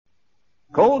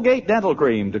Colgate Dental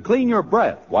Cream to clean your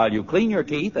breath while you clean your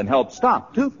teeth and help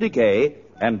stop tooth decay.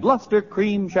 And Luster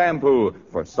Cream Shampoo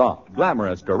for soft,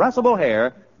 glamorous, caressable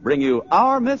hair bring you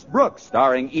Our Miss Brooks,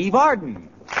 starring Eve Arden.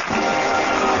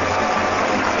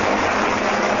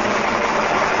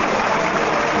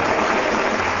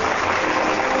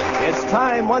 It's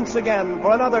time once again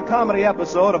for another comedy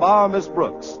episode of Our Miss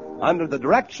Brooks, under the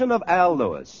direction of Al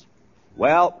Lewis.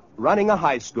 Well, running a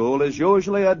high school is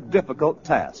usually a difficult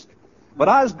task. But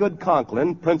Osgood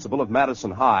Conklin, principal of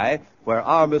Madison High, where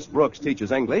Our Miss Brooks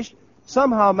teaches English,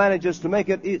 somehow manages to make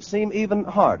it seem even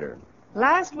harder.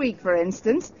 Last week, for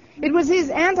instance, it was his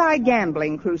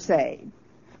anti-gambling crusade.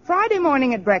 Friday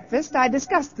morning at breakfast, I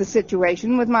discussed the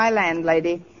situation with my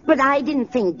landlady. But I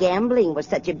didn't think gambling was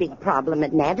such a big problem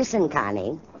at Madison,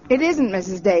 Connie. It isn't,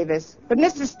 Mrs. Davis. But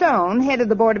Mr. Stone, head of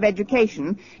the Board of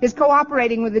Education, is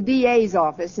cooperating with the DA's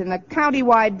office in a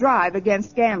county-wide drive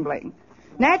against gambling.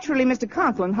 Naturally, Mr.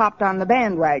 Conklin hopped on the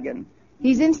bandwagon.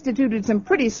 He's instituted some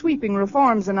pretty sweeping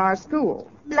reforms in our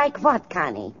school. Like what,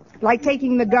 Connie? Like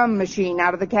taking the gum machine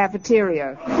out of the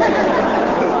cafeteria.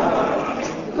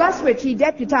 Plus which he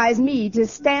deputized me to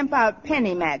stamp out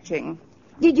penny matching.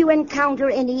 Did you encounter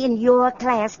any in your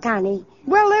class, Connie?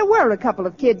 Well, there were a couple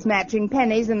of kids matching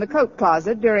pennies in the coat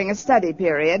closet during a study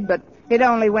period, but it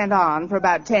only went on for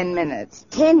about 10 minutes.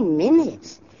 10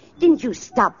 minutes? Didn't you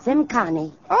stop them,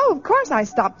 Connie? Oh, of course I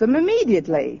stopped them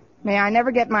immediately. May I never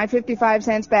get my 55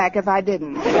 cents back if I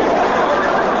didn't.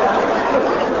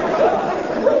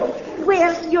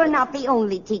 Well, you're not the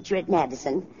only teacher at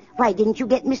Madison. Why didn't you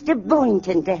get Mr.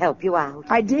 Boynton to help you out?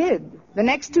 I did. The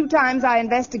next 2 times I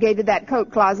investigated that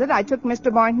coat closet, I took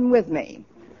Mr. Boynton with me.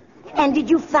 And did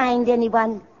you find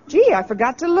anyone? Gee, I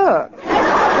forgot to look.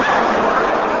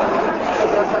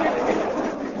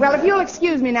 Well, if you'll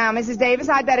excuse me now, Mrs. Davis,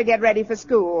 I'd better get ready for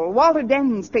school. Walter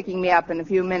Denton's picking me up in a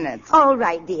few minutes. All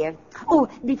right, dear. Oh,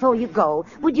 before you go,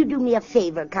 would you do me a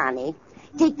favor, Connie?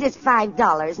 Take this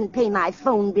 $5 and pay my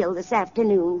phone bill this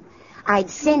afternoon. I'd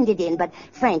send it in, but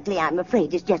frankly, I'm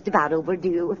afraid it's just about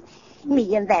overdue.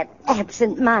 Me and that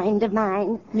absent mind of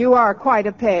mine. You are quite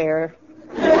a pair.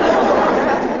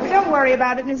 Don't worry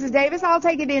about it, Mrs. Davis. I'll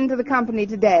take it in to the company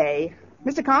today.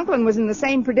 Mr. Conklin was in the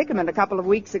same predicament a couple of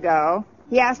weeks ago.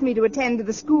 He asked me to attend to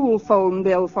the school phone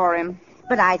bill for him.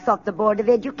 But I thought the Board of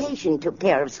Education took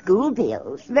care of school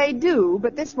bills. They do,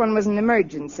 but this one was an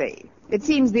emergency. It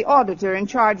seems the auditor in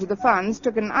charge of the funds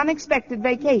took an unexpected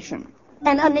vacation.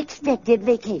 An unexpected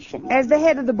vacation? As the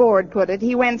head of the board put it,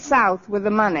 he went south with the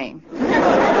money.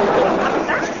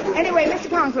 Anyway, Mr.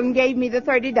 Conklin gave me the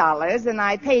 $30, and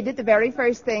I paid it the very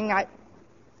first thing I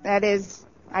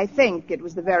think it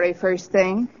was the very first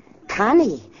thing.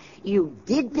 Connie, you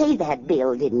did pay that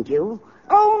bill, didn't you?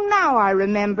 Oh, now I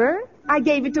remember. I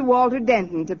gave it to Walter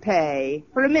Denton to pay.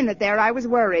 For a minute there, I was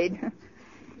worried.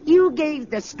 You gave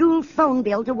the school phone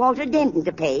bill to Walter Denton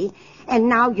to pay, and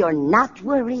now you're not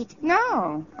worried?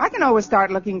 No. I can always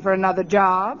start looking for another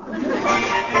job.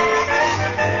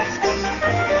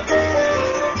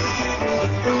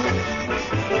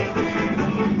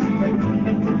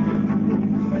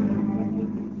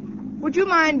 Would you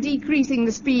mind decreasing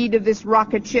the speed of this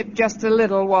rocket ship just a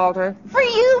little, Walter? For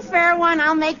you, fair one,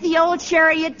 I'll make the old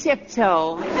chariot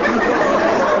tiptoe.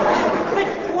 But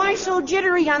why so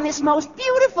jittery on this most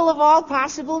beautiful of all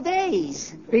possible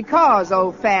days? Because,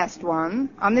 oh fast one,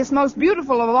 on this most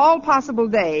beautiful of all possible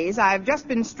days, I've just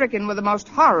been stricken with the most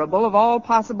horrible of all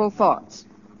possible thoughts.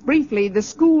 Briefly, the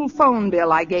school phone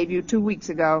bill I gave you 2 weeks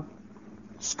ago.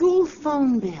 School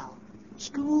phone bill.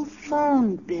 School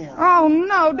phone bill. Oh,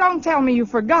 no, don't tell me you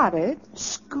forgot it.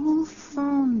 School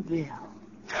phone bill.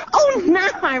 Oh, now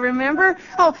I remember.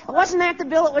 Oh, wasn't that the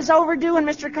bill that was overdue and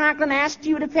Mr. Conklin asked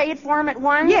you to pay it for him at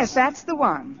once? Yes, that's the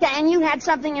one. Yeah, and you had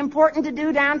something important to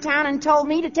do downtown and told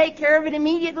me to take care of it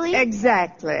immediately?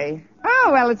 Exactly. Oh,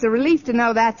 well, it's a relief to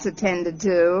know that's attended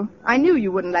to. I knew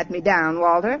you wouldn't let me down,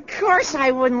 Walter. Of course I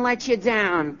wouldn't let you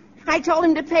down. I told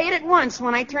him to pay it at once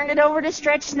when I turned it over to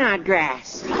Stretch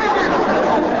Snodgrass.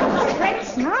 Stretch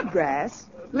Snodgrass?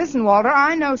 Listen, Walter,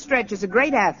 I know Stretch is a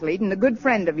great athlete and a good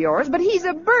friend of yours, but he's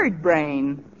a bird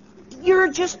brain.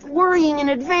 You're just worrying in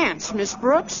advance, Miss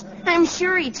Brooks. I'm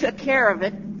sure he took care of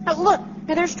it. Look,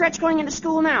 there's Stretch going into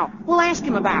school now. We'll ask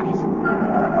him about it.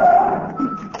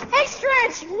 Hey,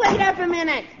 Stretch, wait up a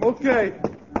minute. Okay.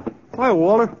 Hi,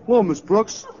 Walter. Hello, Miss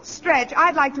Brooks. Stretch,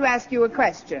 I'd like to ask you a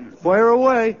question. Fire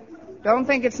away. Don't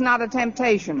think it's not a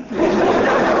temptation.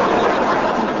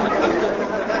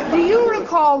 Do you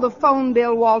recall the phone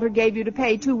bill Walter gave you to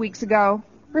pay 2 weeks ago?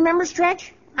 Remember,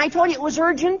 Stretch? I told you it was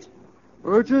urgent.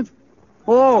 Urgent?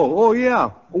 Oh,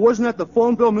 yeah. Wasn't that the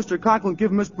phone bill Mr. Conklin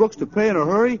gave Miss Brooks to pay in a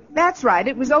hurry? That's right.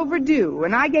 It was overdue,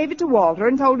 and I gave it to Walter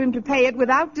and told him to pay it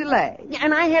without delay. Yeah,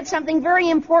 and I had something very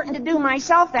important to do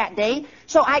myself that day,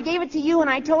 so I gave it to you and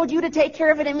I told you to take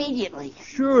care of it immediately.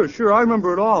 Sure. I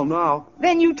remember it all now.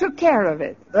 Then you took care of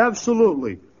it.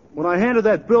 Absolutely. When I handed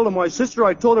that bill to my sister,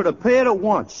 I told her to pay it at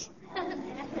once.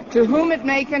 To whom it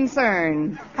may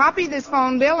concern. Copy this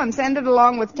phone bill and send it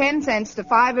along with 10 cents to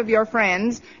 5 of your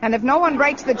friends, and if no one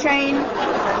breaks the chain,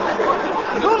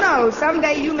 who knows,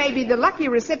 someday you may be the lucky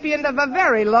recipient of a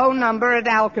very low number at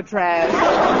Alcatraz.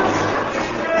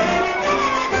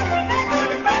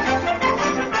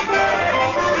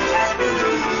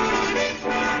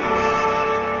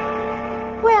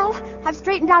 Well, I've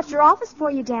straightened out your office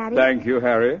for you, Daddy. Thank you,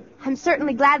 Harriet. I'm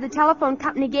certainly glad the telephone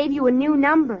company gave you a new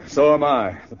number. So am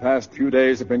I. The past few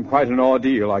days have been quite an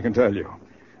ordeal, I can tell you.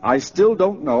 I still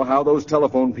don't know how those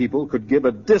telephone people could give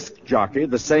a disc jockey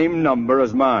the same number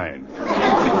as mine.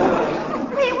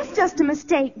 It was just a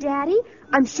mistake, Daddy.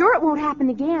 I'm sure it won't happen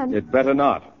again. It better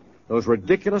not. Those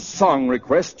ridiculous song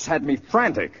requests had me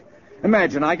frantic.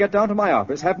 Imagine I get down to my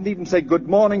office, haven't even said good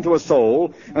morning to a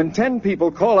soul, and 10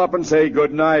 people call up and say,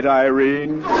 good night,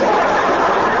 Irene.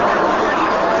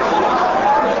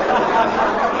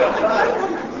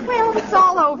 Well, it's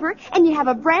all over, and you have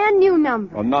a brand new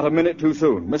number. Well, not a minute too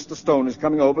soon. Mr. Stone is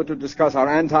coming over to discuss our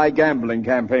anti-gambling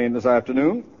campaign this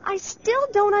afternoon. I still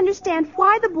don't understand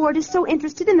why the board is so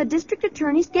interested in the district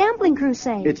attorney's gambling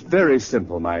crusade. It's very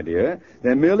simple, my dear.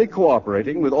 They're merely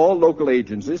cooperating with all local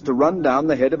agencies to run down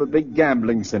the head of a big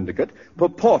gambling syndicate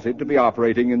purported to be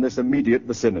operating in this immediate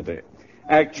vicinity.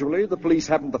 Actually, the police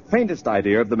haven't the faintest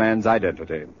idea of the man's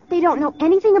identity. They don't know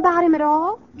anything about him at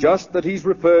all? Just that he's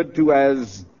referred to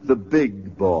as the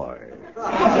big boy. The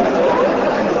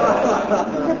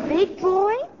big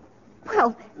boy?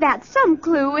 Well, that's some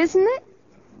clue, isn't it?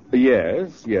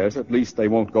 Yes, at least they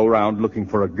won't go around looking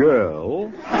for a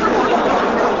girl.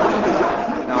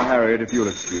 Now, Harriet, if you'll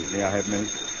excuse me, I have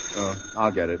minutes.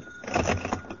 I'll get it.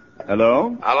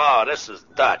 Hello? Hello, this is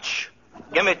Dutch.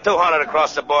 Give me 200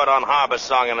 across the board on Harbor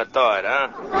Song and a third, huh?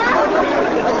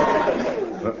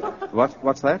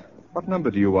 What's that? What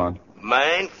number do you want?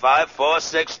 Maine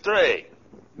 5463.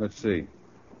 Let's see.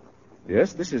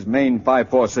 Yes, this is Maine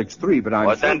 5463, but I'm...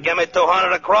 Well, then give me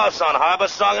 200 across on Harbor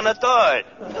Song and a third.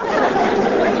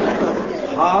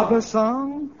 Harbor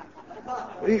Song?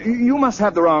 You must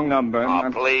have the wrong number. Oh,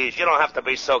 please, you don't have to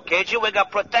be so cagey. We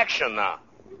got protection now.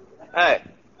 Hey,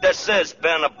 this is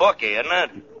Ben a Bookie, isn't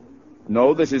it?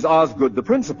 No, this is Osgood, the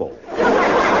principal.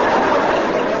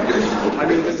 I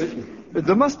mean,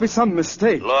 there must be some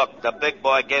mistake. Look, the big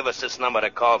boy gave us this number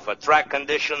to call for track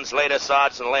conditions, latest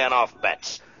odds, and laying off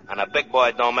bets. And a big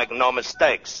boy don't make no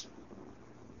mistakes.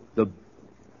 The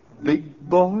big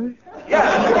boy?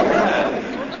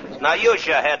 Yeah. Now use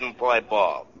your head and play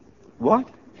ball. What?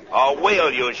 Or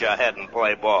we'll use your head and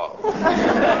play ball.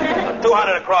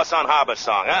 200 across on Harbor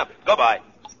Song, huh? Goodbye.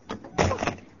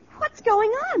 What's going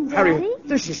on, Daddy? Harriet,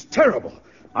 this is terrible.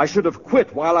 I should have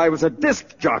quit while I was a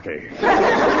disc jockey.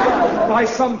 By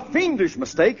some fiendish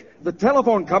mistake, the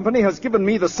telephone company has given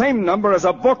me the same number as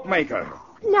a bookmaker.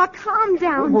 Now, calm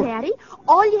down, Daddy.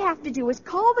 All you have to do is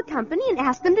call the company and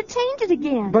ask them to change it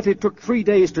again. But it took 3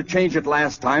 days to change it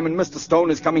last time, and Mr.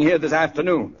 Stone is coming here this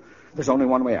afternoon. There's only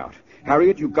one way out.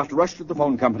 Harriet, you've got to rush to the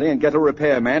phone company and get a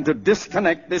repairman to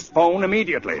disconnect this phone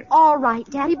immediately. All right,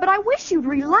 Daddy, but I wish you'd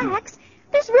relax.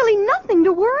 There's really nothing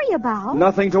to worry about.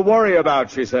 Nothing to worry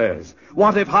about, she says.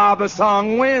 What if Harbor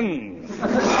Song wins?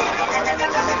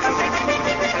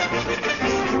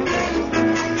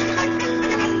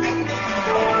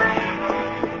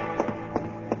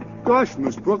 Gosh,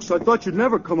 Miss Brooks, I thought you'd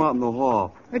never come out in the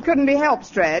hall. It couldn't be helped,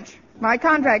 Stretch. My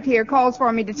contract here calls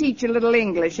for me to teach a little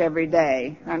English every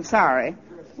day. I'm sorry.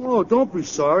 Oh, don't be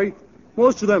sorry.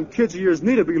 Most of them kids of yours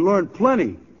need to be learned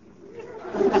plenty.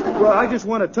 Well, I just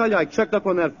want to tell you I checked up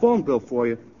on that phone bill for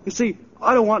you. You see,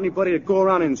 I don't want anybody to go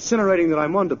around incinerating that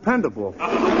I'm undependable. I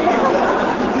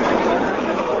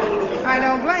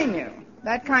don't blame you.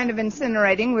 That kind of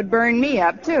incinerating would burn me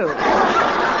up, too.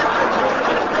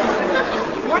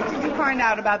 What did you find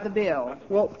out about the bill?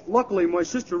 Well, luckily, my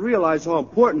sister realized how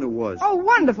important it was. Oh,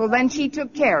 wonderful. Then she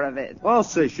took care of it. I'll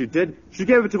say she did. She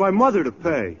gave it to my mother to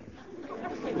pay.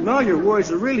 Now your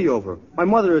worries are really over. My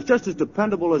mother is just as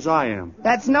dependable as I am.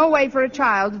 That's no way for a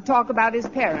child to talk about his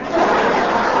parents.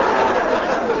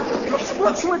 Miss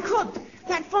Brooks, we're cooked.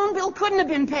 That phone bill couldn't have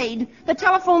been paid. The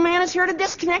telephone man is here to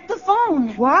disconnect the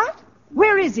phone. What?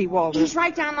 Where is he, Walter? He's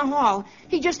right down the hall.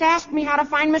 He just asked me how to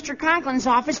find Mr. Conklin's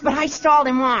office, but I stalled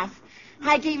him off.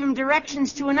 I gave him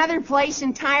directions to another place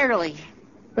entirely.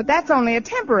 But that's only a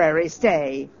temporary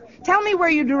stay. Tell me where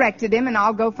you directed him, and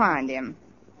I'll go find him.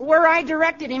 Where I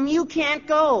directed him, you can't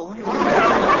go.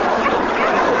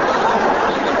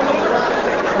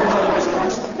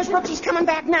 Miss Brooks, he's coming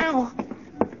back now.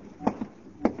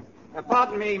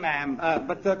 Pardon me, ma'am,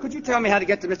 but could you tell me how to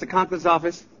get to Mr. Conklin's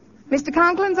office? Mr.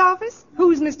 Conklin's office?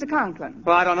 Who's Mr. Conklin?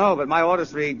 Well, I don't know, but my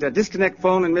orders read disconnect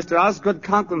phone in Mr. Osgood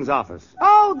Conklin's office.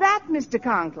 Oh, that Mr.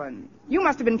 Conklin. You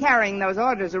must have been carrying those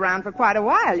orders around for quite a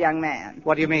while, young man.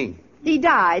 What do you mean? He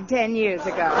died 10 years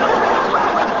ago.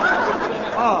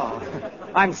 Oh,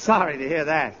 I'm sorry to hear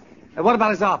that. What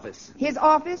about his office? His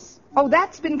office? Oh,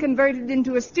 that's been converted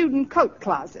into a student coat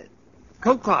closet.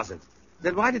 Coat closet?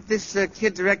 Then why did this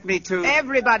kid direct me to...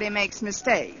 Everybody makes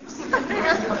mistakes.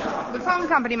 The phone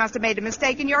company must have made a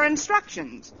mistake in your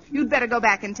instructions. You'd better go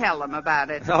back and tell them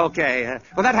about it. Okay.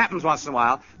 Well, that happens once in a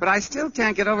while. But I still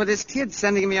can't get over this kid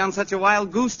sending me on such a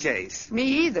wild goose chase. Me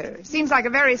either. Seems like a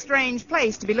very strange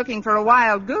place to be looking for a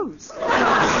wild goose.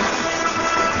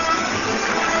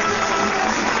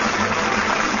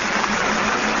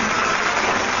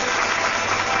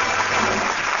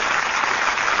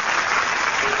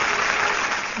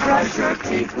 Brush your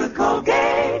teeth with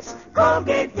Colgate.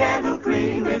 Colgate Dental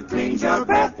Cream. It cleans your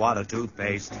breath. What a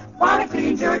toothpaste. While it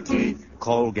cleans your teeth.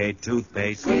 Colgate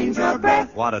toothpaste. Cleans your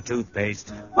breath. What a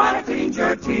toothpaste. While it cleans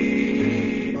your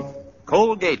teeth.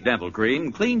 Colgate Dental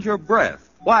Cream cleans your breath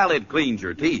while it cleans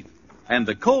your teeth. And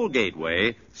the Colgate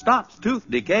way stops tooth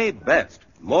decay best.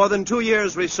 More than 2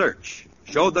 years' research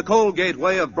showed the Colgate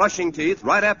way of brushing teeth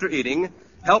right after eating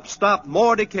helped stop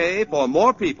more decay for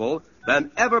more people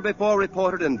than ever before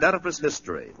reported in dentifrice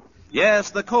history. Yes,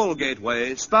 the Colgate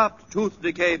way stopped tooth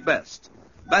decay best.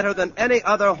 Better than any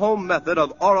other home method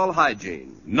of oral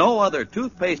hygiene. No other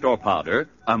toothpaste or powder,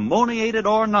 ammoniated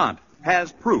or not,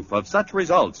 has proof of such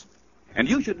results. And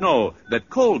you should know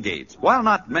that Colgate's, while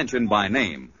not mentioned by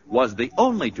name, was the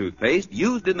only toothpaste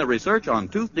used in the research on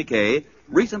tooth decay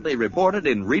recently reported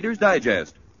in Reader's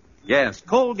Digest. Yes,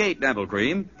 Colgate Dental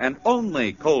Cream, and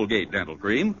only Colgate Dental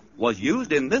Cream, was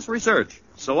used in this research.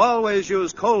 So always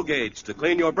use Colgates to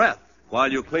clean your breath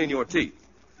while you clean your teeth.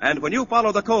 And when you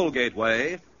follow the Colgate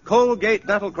way, Colgate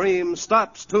Dental Cream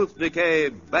stops tooth decay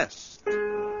best.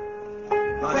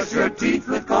 Brush your teeth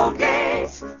with Colgate.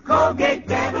 Colgate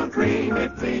Dental Cream.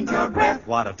 It cleans your breath.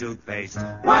 What a toothpaste.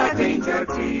 While it cleans your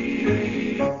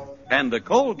teeth. And the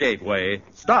Colgate way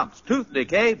stops tooth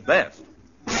decay best.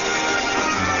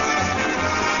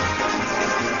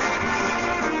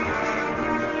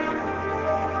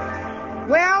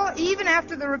 Well, even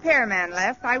after the repairman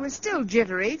left, I was still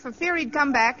jittery for fear he'd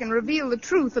come back and reveal the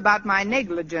truth about my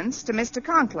negligence to Mr.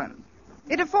 Conklin.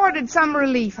 It afforded some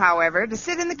relief, however, to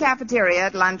sit in the cafeteria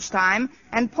at lunchtime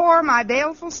and pour my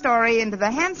baleful story into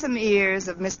the handsome ears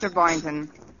of Mr.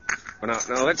 Boynton. Well,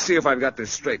 now, let's see if I've got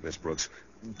this straight, Miss Brooks.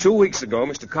 2 weeks ago,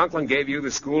 Mr. Conklin gave you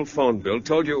the school phone bill,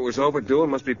 told you it was overdue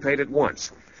and must be paid at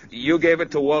once. You gave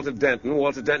it to Walter Denton.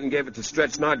 Walter Denton gave it to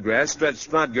Stretch Snodgrass. Stretch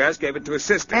Snodgrass gave it to his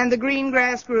sister. And the green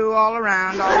grass grew all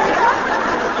around.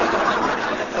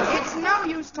 It's no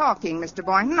use talking, Mr.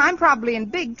 Boynton. I'm probably in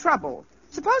big trouble.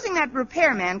 Supposing that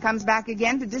repairman comes back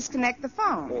again to disconnect the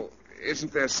phone. Well,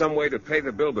 isn't there some way to pay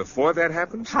the bill before that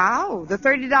happens? How? The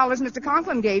 $30 Mr.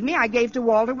 Conklin gave me, I gave to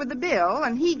Walter with the bill,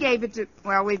 and he gave it to...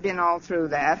 Well, we've been all through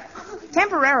that.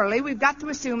 Temporarily, we've got to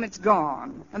assume it's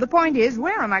gone. And the point is,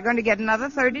 where am I going to get another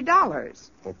 $30?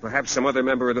 Well, perhaps some other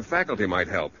member of the faculty might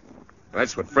help.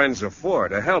 That's what friends are for,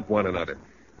 to help one another.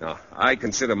 Now, I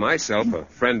consider myself a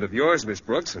friend of yours, Miss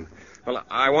Brooks, and, well,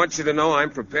 I want you to know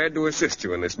I'm prepared to assist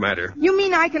you in this matter. You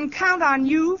mean I can count on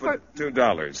you for...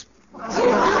 $2.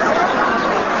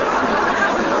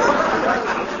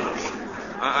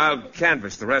 I'll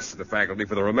canvass the rest of the faculty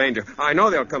for the remainder. I know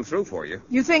they'll come through for you.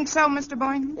 You think so, Mr.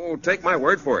 Boynton? Oh, take my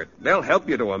word for it. They'll help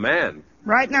you to a man.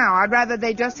 Right now, I'd rather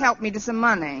they just help me to some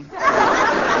money.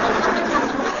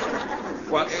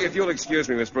 Well, if you'll excuse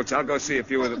me, Miss Brooks, I'll go see a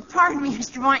few of the... Pardon me,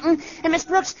 Mr. Boynton. And Miss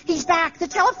Brooks, he's back. The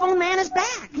telephone man is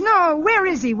back. No, where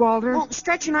is he, Walter? Well,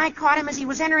 Stretch and I caught him as he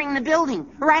was entering the building,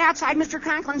 right outside Mr.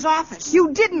 Conklin's office.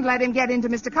 You didn't let him get into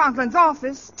Mr. Conklin's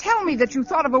office. Tell me that you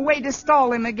thought of a way to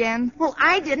stall him again. Well,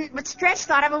 I didn't, but Stretch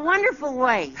thought of a wonderful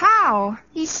way. How?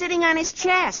 He's sitting on his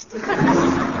chest.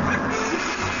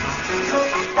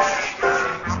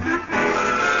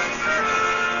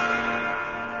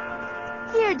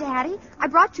 Here, Daddy, I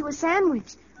brought you a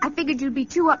sandwich. I figured you'd be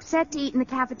too upset to eat in the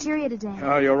cafeteria today.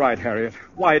 Oh, you're right, Harriet.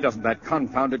 Why doesn't that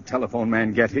confounded telephone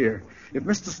man get here? If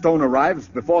Mr. Stone arrives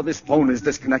before this phone is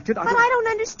disconnected, But I don't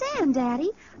understand, Daddy.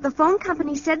 The phone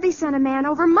company said they sent a man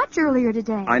over much earlier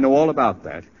today. I know all about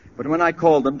that. But when I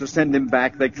called them to send him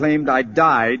back, they claimed I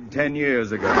died 10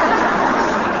 years ago.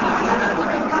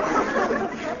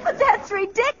 But that's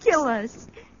ridiculous.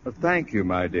 Thank you,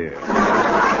 my dear.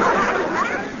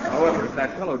 However, if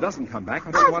that fellow doesn't come back,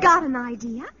 I don't I've want got an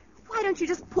idea. Why don't you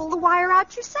just pull the wire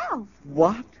out yourself?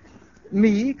 What?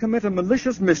 Me commit a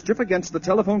malicious mischief against the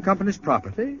telephone company's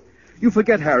property? You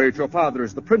forget, Harriet, your father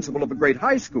is the principal of a great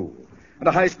high school. And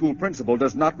a high school principal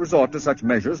does not resort to such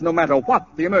measures no matter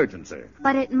what the emergency.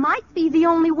 But it might be the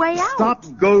only way out. Stop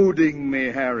goading me,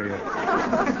 Harriet.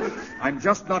 I'm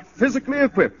just not physically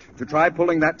equipped to try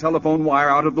pulling that telephone wire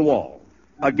out of the wall.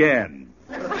 Again.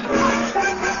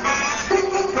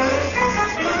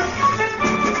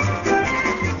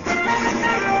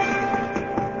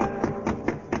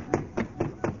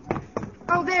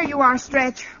 Oh, there you are,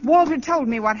 Stretch. Walter told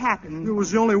me what happened. It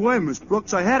was the only way, Miss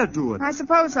Brooks. I had to do it. I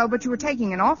suppose so, but you were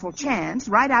taking an awful chance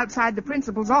right outside the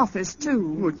principal's office,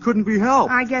 too. Well, it couldn't be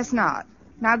helped. I guess not.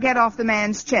 Now get off the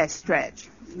man's chest, Stretch.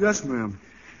 Yes, ma'am.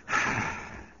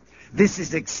 This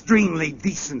is extremely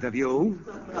decent of you.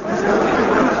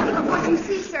 You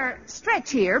see, sir,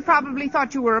 Stretch here probably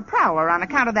thought you were a prowler on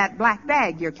account of that black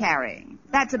bag you're carrying.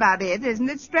 That's about it, isn't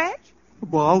it, Stretch?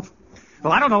 About?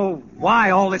 Well, I don't know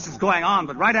why all this is going on,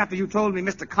 but right after you told me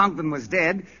Mr. Conklin was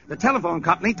dead, the telephone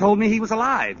company told me he was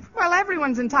alive. Well,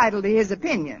 everyone's entitled to his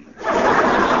opinion.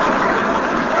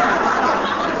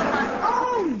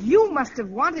 Oh, you must have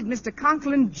wanted Mr.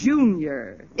 Conklin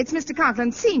Jr. It's Mr.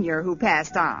 Conklin Sr. who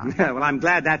passed on. Yeah, well, I'm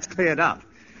glad that's cleared up.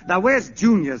 Now, where's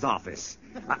Junior's office?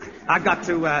 I've got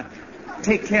to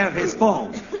take care of his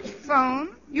phone.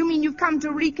 Phone? You mean you've come to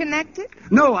reconnect it?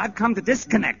 No, I've come to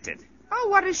disconnect it. Oh,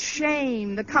 what a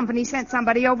shame. The company sent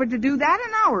somebody over to do that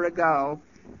an hour ago.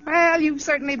 Well, you've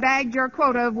certainly bagged your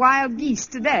quota of wild geese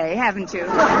today, haven't you?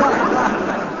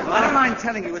 Well, I don't mind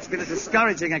telling you it's been a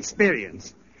discouraging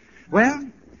experience. Well,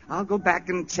 I'll go back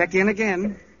and check in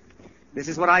again. This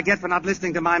is what I get for not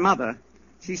listening to my mother.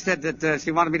 She said that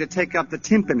she wanted me to take up the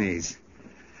timpanis.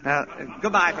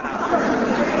 Goodbye for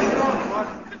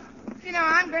now. You know,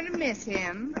 I'm going to miss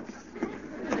him.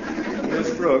 Miss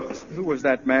Brooks, who was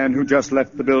that man who just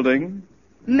left the building?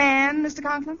 Man, Mr.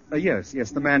 Conklin? Yes,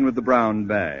 the man with the brown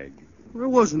bag. There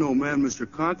was no man, Mr.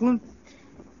 Conklin.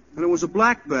 And it was a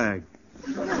black bag.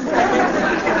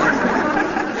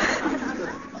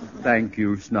 Thank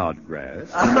you, Snodgrass.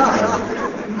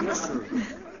 Yes,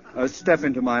 sir. Step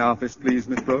into my office, please,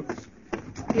 Miss Brooks.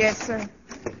 Yes, sir.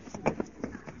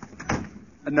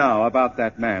 Now, about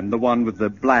that man, the one with the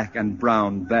black and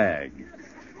brown bag.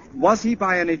 Was he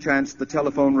by any chance the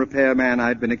telephone repairman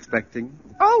I'd been expecting?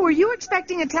 Oh, were you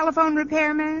expecting a telephone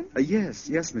repairman? Yes,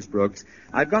 Miss Brooks.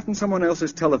 I've gotten someone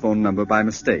else's telephone number by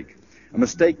mistake. A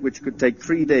mistake which could take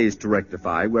 3 days to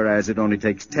rectify, whereas it only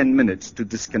takes 10 minutes to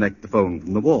disconnect the phone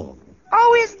from the wall.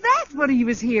 Oh, is that what he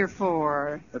was here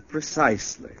for?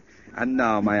 Precisely. And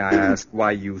now, may I ask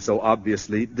why you so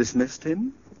obviously dismissed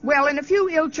him? Well, in a few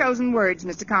ill-chosen words,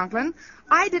 Mr. Conklin,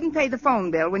 I didn't pay the phone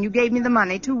bill when you gave me the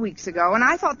money 2 weeks ago, and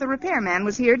I thought the repairman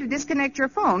was here to disconnect your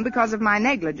phone because of my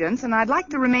negligence, and I'd like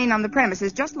to remain on the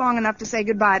premises just long enough to say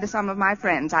goodbye to some of my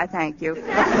friends. I thank you.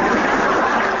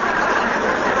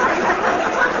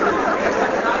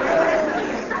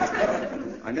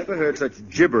 I never heard such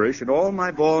gibberish in all my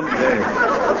born days.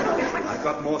 I've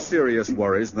got more serious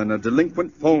worries than a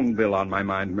delinquent phone bill on my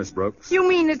mind, Miss Brooks. You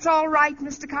mean it's all right,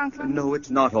 Mr. Conklin? No, it's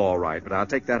not all right, but I'll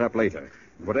take that up later.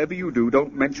 Whatever you do,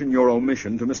 don't mention your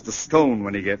omission to Mr. Stone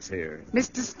when he gets here.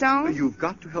 Mr. Stone? You've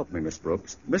got to help me, Miss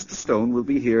Brooks. Mr. Stone will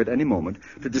be here at any moment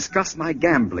to discuss my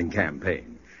gambling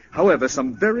campaign. However,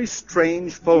 some very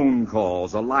strange phone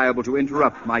calls are liable to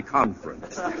interrupt my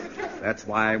conference. That's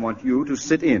why I want you to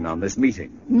sit in on this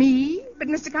meeting. Me? But,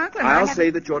 Mr. Conklin, I'll say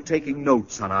that you're taking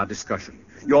notes on our discussion.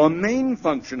 Your main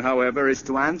function, however, is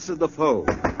to answer the phone.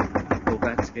 Oh,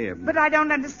 that's him. But I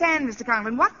don't understand, Mr.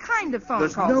 Conklin. What kind of phone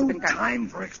There's calls have no been coming? time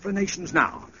for explanations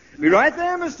now. Be right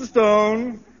there, Mr.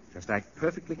 Stone. Just act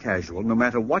perfectly casual, no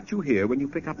matter what you hear when you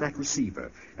pick up that receiver.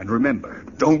 And remember,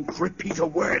 don't repeat a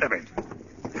word of it.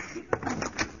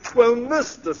 Well,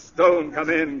 Mr. Stone, come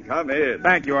in.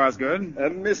 Thank you, Osgood.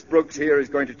 Miss Brooks here is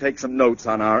going to take some notes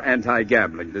on our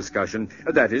anti-gambling discussion.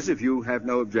 That is, if you have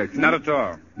no objection. Not at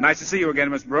all. Nice to see you again,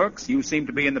 Miss Brooks. You seem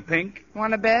to be in the pink.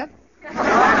 Want to bet?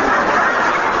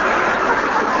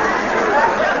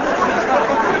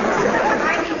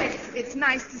 It's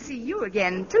nice to see you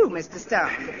again, too, Mr.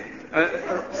 Stone.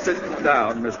 Sit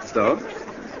down, Mr. Stone.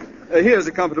 Here's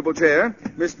a comfortable chair.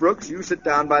 Miss Brooks, you sit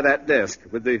down by that desk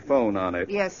with the phone on it.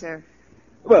 Yes, sir.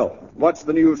 Well, what's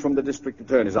the news from the district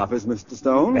attorney's office, Mr.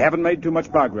 Stone? They haven't made too much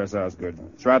progress, Osgood.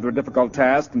 It's rather a difficult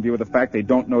task in view of the fact they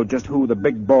don't know just who the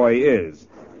big boy is.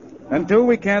 And two,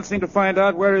 we can't seem to find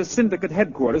out where his syndicate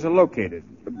headquarters are located.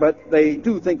 But they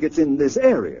do think it's in this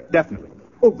area. Definitely.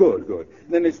 Oh, good, good.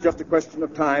 Then it's just a question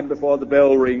of time before the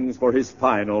bell rings for his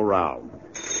final round.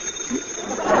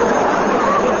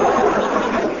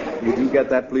 Would you get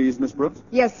that, please, Miss Brooks?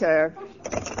 Yes, sir.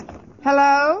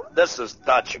 Hello? This is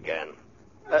Dutch again.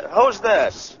 Who's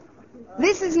this?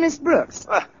 This is Miss Brooks.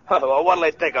 Well, what'll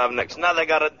they think of next? Now they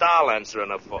got a doll answering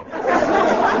the phone.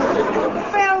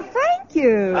 Well, thank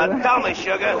you. Tell me,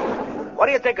 Sugar, what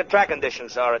do you think the track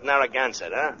conditions are at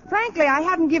Narragansett, huh? Frankly, I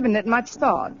haven't given it much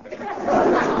thought.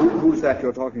 Who's that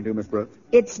you're talking to, Miss Brooks?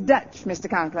 It's Dutch, Mr.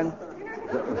 Conklin.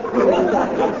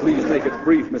 Please make it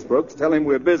brief, Miss Brooks. Tell him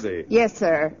we're busy. Yes,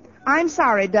 sir. I'm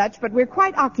sorry, Dutch, but we're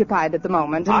quite occupied at the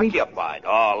moment. And Occupied?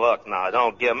 Oh, look, now,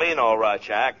 don't give me no rush,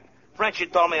 Jack. Frenchie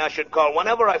told me I should call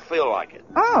whenever I feel like it.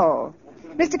 Oh.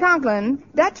 Mr. Conklin,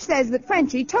 Dutch says that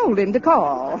Frenchie told him to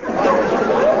call.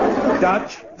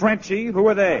 Dutch, Frenchie, who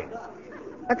are they?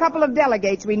 A couple of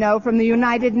delegates we know from the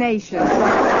United Nations.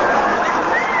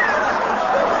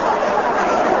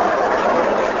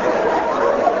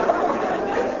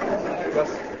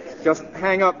 Just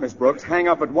hang up, Miss Brooks. Hang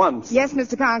up at once. Yes,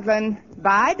 Mr. Conklin.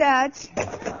 Bye, Dutch.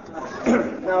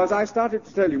 Now, as I started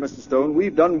to tell you, Mr. Stone,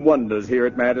 we've done wonders here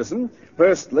at Madison.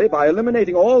 Firstly, by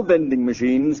eliminating all vending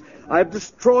machines, I've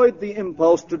destroyed the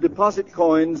impulse to deposit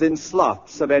coins in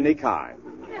slots of any kind.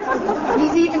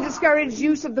 He's even discouraged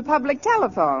use of the public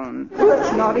telephone.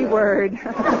 Oops, naughty word.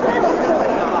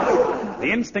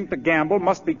 The instinct to gamble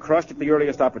must be crushed at the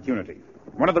earliest opportunity.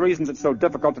 One of the reasons it's so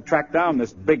difficult to track down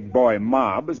this big boy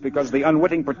mob is because of the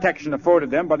unwitting protection afforded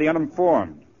them by the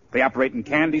uninformed. They operate in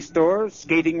candy stores,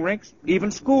 skating rinks,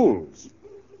 even schools.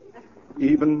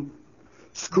 Even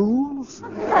schools?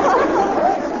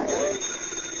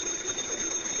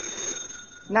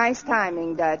 Nice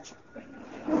timing, Dutch.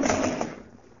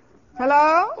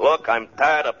 Hello? Look, I'm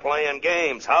tired of playing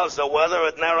games. How's the weather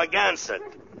at Narragansett?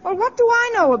 Well, what do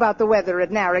I know about the weather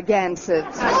at Narragansett?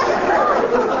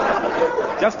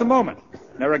 Just a moment.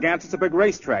 Narragansett's a big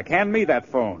racetrack. Hand me that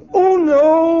phone. Oh,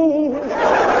 no!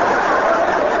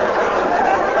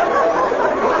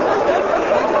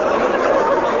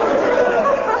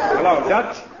 Hello,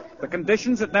 Dutch. The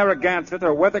conditions at Narragansett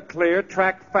are weather clear,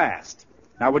 track fast.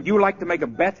 Now, would you like to make a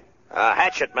bet?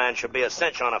 Hatchet Man should be a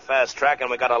cinch on a fast track,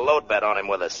 and we got a load bet on him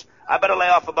with us. I better lay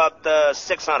off about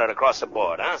 600 across the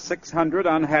board, huh? 600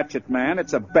 on Hatchet Man.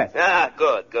 It's a bet. Ah,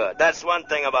 good, good. That's one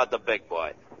thing about the big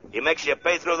boy. He makes you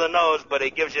pay through the nose, but he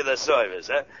gives you the service,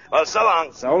 huh? Well, so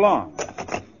long. So long.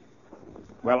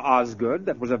 Well, Osgood,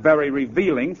 that was a very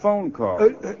revealing phone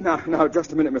call. Now,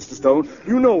 just a minute, Mr. Stone.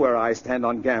 You know where I stand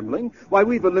on gambling. Why,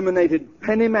 we've eliminated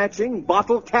penny matching,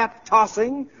 bottle cap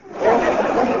tossing.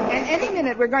 And any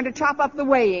minute, we're going to chop up the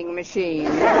weighing machine.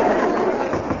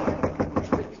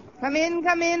 Come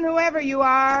in, whoever you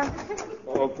are.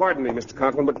 Oh, pardon me, Mr.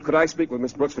 Conklin, but could I speak with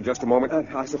Miss Brooks for just a moment?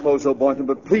 I suppose so, Boynton,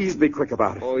 but please be quick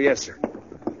about it. Oh, yes, sir.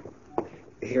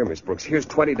 Here, Miss Brooks, here's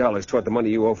 $20 toward the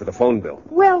money you owe for the phone bill.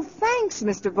 Well, thanks,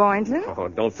 Mr. Boynton. Oh,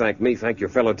 don't thank me. Thank your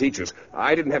fellow teachers.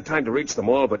 I didn't have time to reach them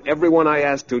all, but everyone I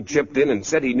asked to chipped in and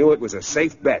said he knew it was a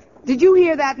safe bet. Did you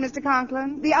hear that, Mr.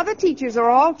 Conklin? The other teachers are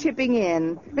all chipping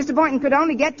in. Mr. Boynton could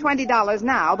only get $20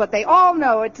 now, but they all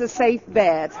know it's a safe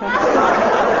bet.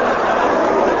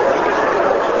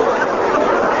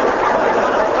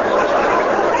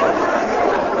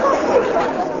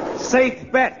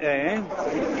 Safe bet, eh?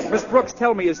 Miss Brooks,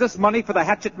 tell me, is this money for the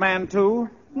Hatchet Man, too?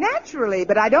 Naturally,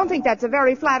 but I don't think that's a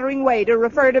very flattering way to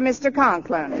refer to Mr.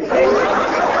 Conklin.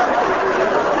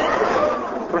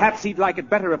 Perhaps he'd like it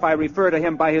better if I refer to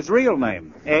him by his real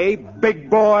name. Eh, big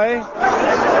boy?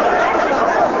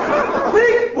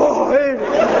 Big boy!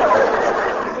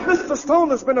 Mr. Stone,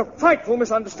 there's been a frightful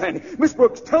misunderstanding. Miss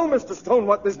Brooks, tell Mr. Stone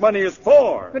what this money is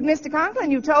for. But, Mr.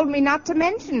 Conklin, you told me not to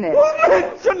mention it. Well,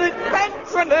 mention it!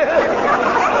 Mention it!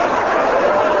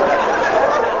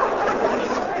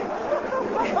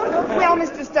 Well,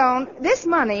 Mr. Stone, this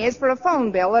money is for a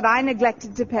phone bill that I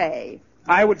neglected to pay.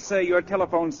 I would say your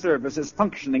telephone service is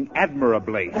functioning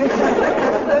admirably.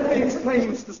 Let me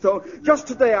explain, Mr. Stone. Just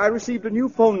today I received a new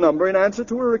phone number in answer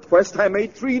to a request I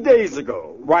made 3 days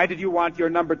ago. Why did you want your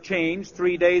number changed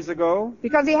 3 days ago?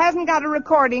 Because he hasn't got a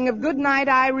recording of Good Night,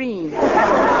 Irene.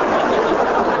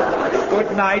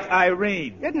 Good night,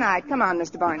 Irene. Good night. Come on,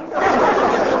 Mr. Barney.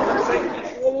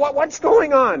 What's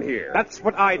going on here? That's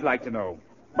what I'd like to know.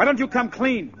 Why don't you come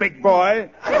clean, big boy?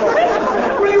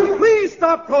 Will you please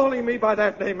stop calling me by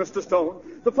that name, Mr. Stone?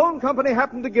 The phone company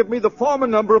happened to give me the former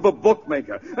number of a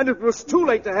bookmaker, and it was too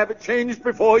late to have it changed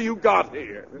before you got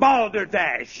here.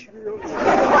 Balderdash!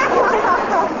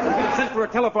 Sent for a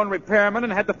telephone repairman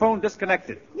and had the phone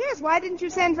disconnected. Yes, why didn't you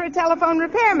send for a telephone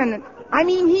repairman? I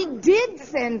mean, he did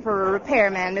send for a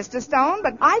repairman, Mr. Stone,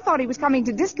 but I thought he was coming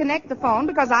to disconnect the phone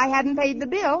because I hadn't paid the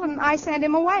bill, and I sent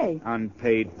him away.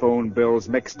 Unpaid phone bills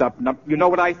mixed up. You know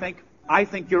what I think? I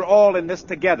think you're all in this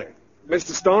together.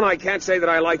 Mr. Stone, I can't say that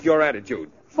I like your attitude.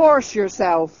 Force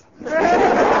yourself.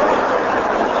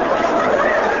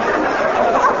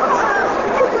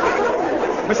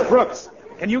 Miss Brooks,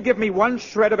 can you give me one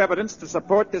shred of evidence to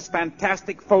support this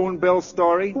fantastic phone bill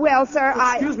story? Well, sir,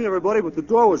 Excuse me, everybody, but the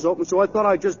door was open, so I thought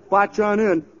I'd just botch on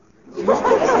in.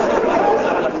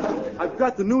 I've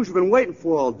got the news you've been waiting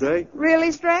for all day.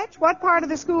 Really, Stretch? What part of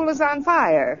the school is on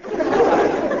fire?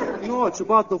 No, it's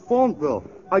about the phone bill.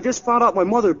 I just found out my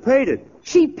mother paid it.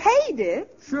 She paid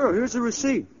it? Sure, here's the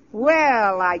receipt.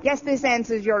 Well, I guess this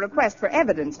answers your request for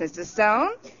evidence, Mr.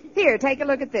 Stone. Here, take a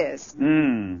look at this.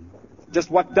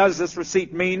 Just what does this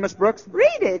receipt mean, Miss Brooks?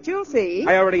 Read it, you'll see.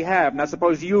 I already have. Now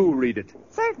suppose you read it.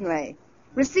 Certainly.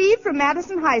 Received from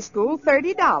Madison High School,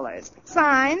 $30.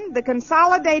 Signed, the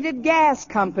Consolidated Gas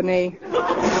Company.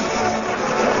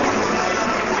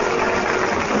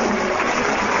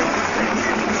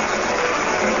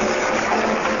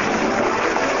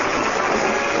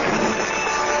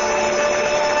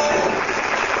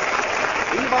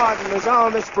 As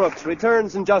our Miss Brooks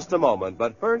returns in just a moment,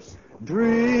 but first,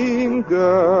 dream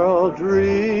girl,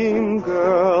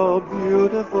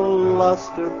 beautiful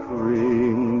luster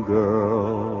cream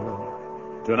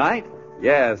girl. Tonight?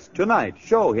 Yes, tonight,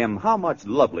 show him how much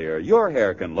lovelier your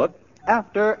hair can look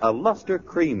after a Luster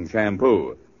Cream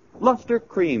shampoo. Luster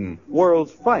Cream,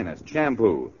 world's finest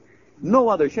shampoo. No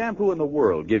other shampoo in the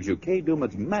world gives you Kay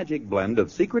Daumit's magic blend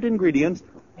of secret ingredients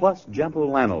plus gentle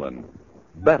lanolin.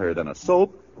 Better than a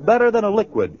soap, better than a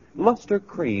liquid, Luster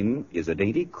Cream is a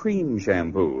dainty cream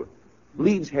shampoo.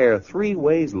 Leaves hair 3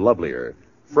 ways lovelier,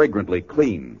 fragrantly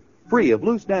clean, free of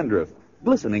loose dandruff,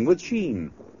 glistening with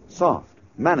sheen, soft,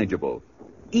 manageable.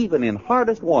 Even in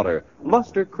hardest water,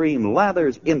 Luster Cream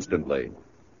lathers instantly.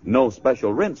 No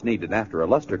special rinse needed after a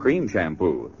Luster Cream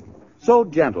shampoo. So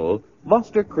gentle,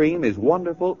 Luster Cream is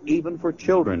wonderful even for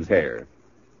children's hair.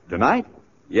 Tonight?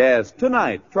 Yes,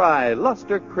 tonight, try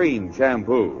Luster Cream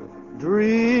shampoo.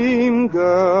 Dream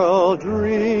girl,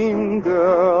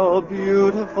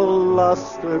 beautiful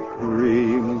luster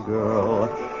cream girl.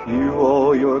 You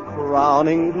owe your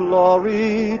crowning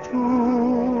glory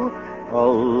to a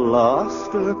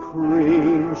luster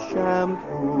cream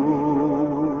shampoo.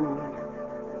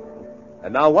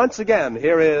 And now, once again,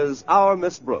 here is our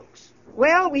Miss Brooks.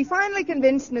 Well, we finally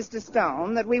convinced Mr.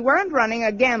 Stone that we weren't running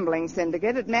a gambling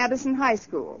syndicate at Madison High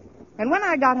School. And when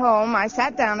I got home, I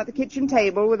sat down at the kitchen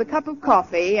table with a cup of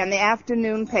coffee and the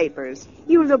afternoon papers.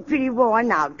 You look pretty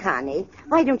worn out, Connie.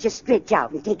 Why don't you stretch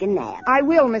out and take a nap? I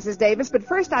will, Mrs. Davis, but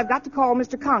first I've got to call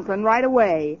Mr. Conklin right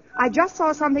away. I just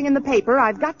saw something in the paper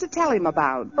I've got to tell him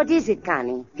about. What is it,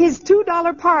 Connie? His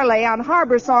 $2 parlay on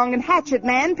Harbor Song and Hatchet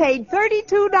Man paid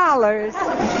 $32.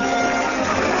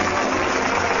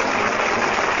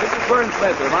 Vern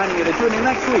Smith reminding you to tune in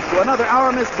next week to another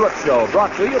Our Miss Brooks show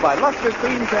brought to you by Luster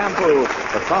Cream Shampoo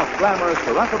for soft, glamorous,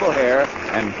 caressable hair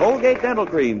and Colgate Dental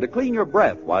Cream to clean your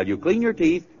breath while you clean your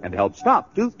teeth and help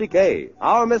stop tooth decay.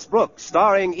 Our Miss Brooks,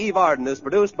 starring Eve Arden, is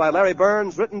produced by Larry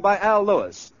Burns, written by Al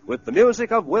Lewis, with the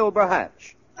music of Wilbur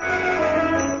Hatch.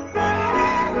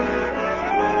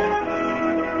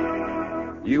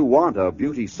 You want a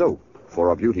beauty soap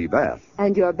for a beauty bath.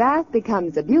 And your bath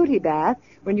becomes a beauty bath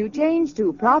when you change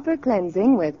to proper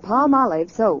cleansing with Palmolive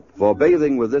soap. For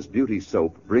bathing with this beauty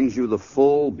soap brings you the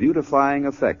full beautifying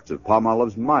effects of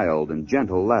Palmolive's mild and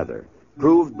gentle lather,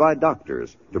 proved by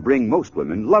doctors to bring most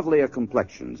women lovelier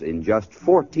complexions in just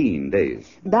 14 days.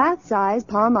 Bath-size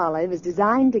Palmolive is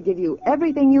designed to give you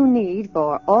everything you need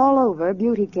for all-over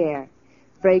beauty care.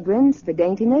 Fragrance for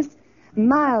daintiness,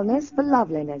 mildness for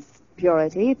loveliness,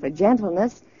 purity for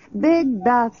gentleness, big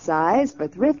bath size for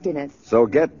thriftiness. So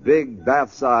get big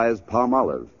bath size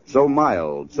Palmolive. So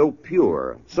mild, so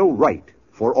pure, so right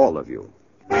for all of you.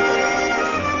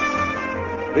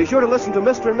 Be sure to listen to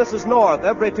Mr. and Mrs. North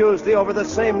every Tuesday over the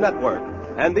same network.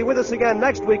 And be with us again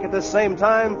next week at this same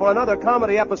time for another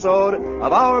comedy episode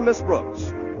of Our Miss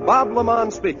Brooks. Bob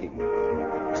Lamont speaking.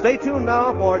 Stay tuned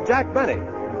now for Jack Benny.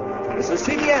 This is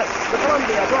CBS, the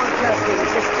Columbia Broadcasting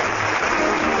System.